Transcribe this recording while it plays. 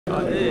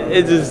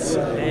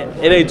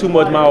It ain't too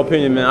much my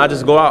opinion, man. I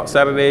just go out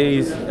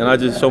Saturdays and I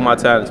just show my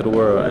talent to the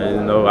world. And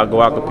you know, I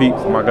go out compete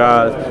for my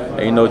guys,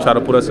 and you know, try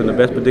to put us in the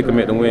best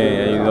predicament to win.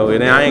 And you know,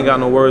 and I ain't got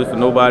no words for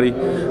nobody,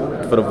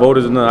 for the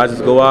voters or nothing. I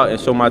just go out and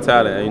show my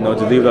talent, and you know,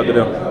 just leave it up to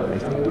them.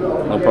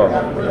 No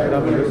problem.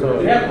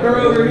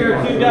 Over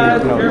here, two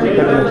guys.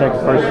 Check the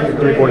first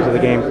 3 quarters of the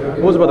game.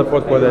 What was it about the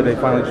fourth quarter that they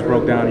finally just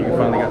broke down and you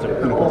finally got to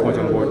put points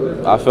on the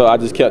board? I felt I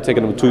just kept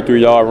taking them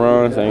 2-3 yard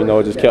runs, and you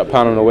know, just kept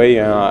pounding away,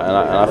 and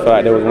I felt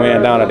like they was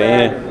weighing down at the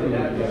end.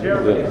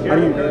 How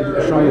do you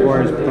show the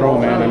Warriors throw,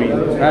 man? I mean,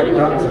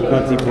 that's a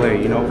gutsy play.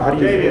 You know, how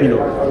do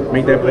you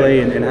make that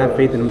play and have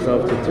faith in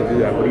himself to do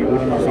that? What did you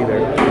see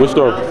there? Which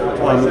throw?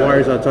 The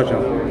Warriors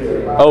touchdown.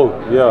 Oh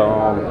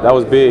yeah, that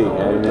was big,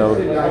 and you know,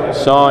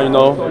 Sean, you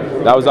know,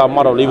 that was our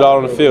motto: leave it all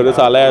on the field. This is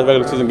our last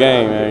regular season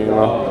game, and you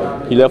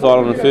know, he left it all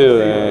on the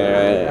field,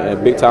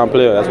 and big time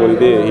player. That's what he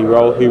did. He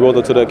rose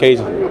up to the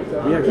occasion.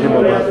 We asked him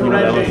about the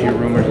LSU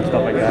rumors and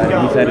stuff like that,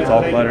 and he said it's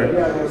all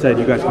clutter. Said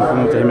you guys can come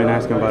up to him and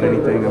ask him about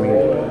anything. I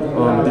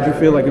mean, did you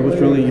feel like it was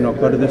truly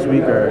clutter this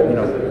week, or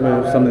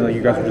something that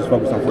you guys were just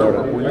focused on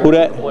Florida? Who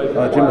that?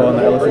 Jimbo on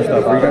the LSU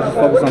stuff. Were you guys just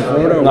focused on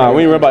Florida? Nah,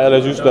 we ain't worried about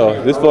LSU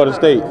stuff. This Florida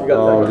State.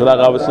 Like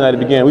I was saying at the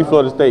beginning, we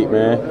Florida State,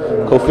 man.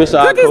 Coach Fisher,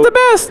 our coach. the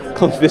best.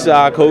 Coach Fisher,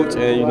 our coach,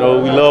 and you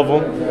know we love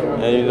him.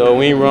 And you know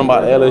we ain't run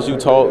about LSU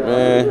talk,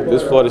 man.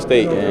 This Florida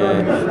State,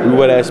 and we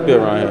wear that spit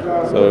around here,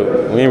 so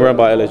we ain't run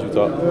about LSU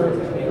talk.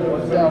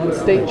 Dalvin,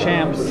 state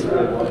champs,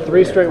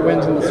 3 straight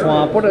wins in the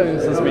swamp. What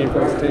does this mean for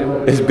this team?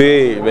 It's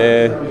big,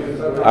 man.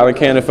 I done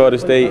came to Florida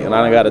State, and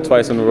I done got it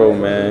twice in a row,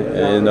 man.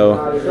 And you know,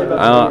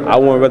 I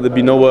wouldn't rather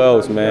be nowhere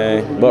else,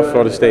 man, but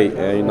Florida State.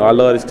 And you know, I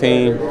love this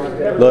team,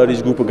 love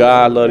this group of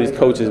guys, love these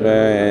coaches,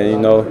 man. And you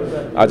know,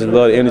 I just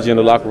love the energy in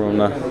the locker room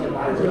now.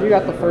 When you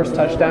got the first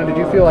touchdown, did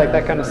you feel like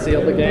that kind of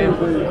sealed the game?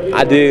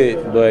 I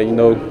did, but you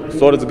know,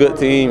 Florida's a good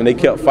team, and they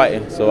kept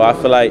fighting. So I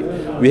feel like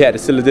we had to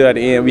seal it at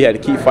the end. We had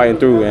to keep fighting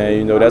through, and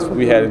you know, that's what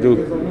we had to do.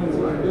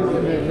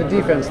 The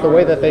defense, the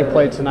way that they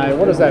played tonight,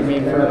 what does that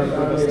mean for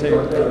this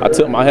team? I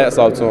took my hats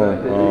off to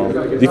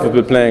them. Defense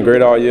been playing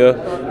great all year,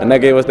 and that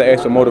gave us the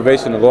extra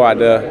motivation to go out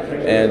there.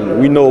 And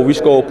we know if we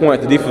score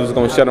points, the defense was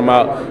going to shut them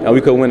out, and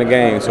we could win the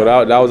game. So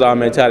that was our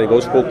mentality: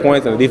 go score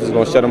points, and the defense is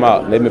going to shut them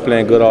out. And they've been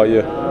playing good all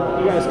year.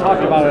 You guys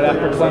talked about it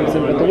after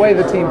Clemson, but the way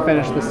the team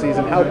finished this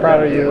season, how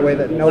proud are you the way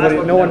that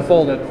no one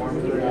folded?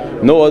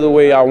 No other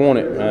way I want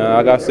it, man.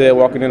 Like I said,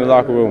 walking in the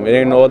locker room, it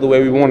ain't no other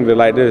way we wanted it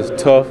like this.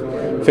 Tough,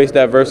 faced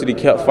adversity,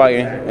 kept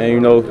fighting, and you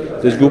know,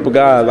 this group of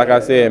guys, like I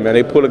said, man,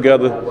 they pull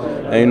together,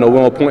 and you know, we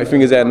don't point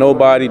fingers at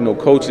nobody, no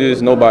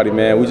coaches, nobody,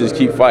 man. We just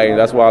keep fighting.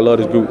 That's why I love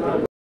this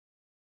group.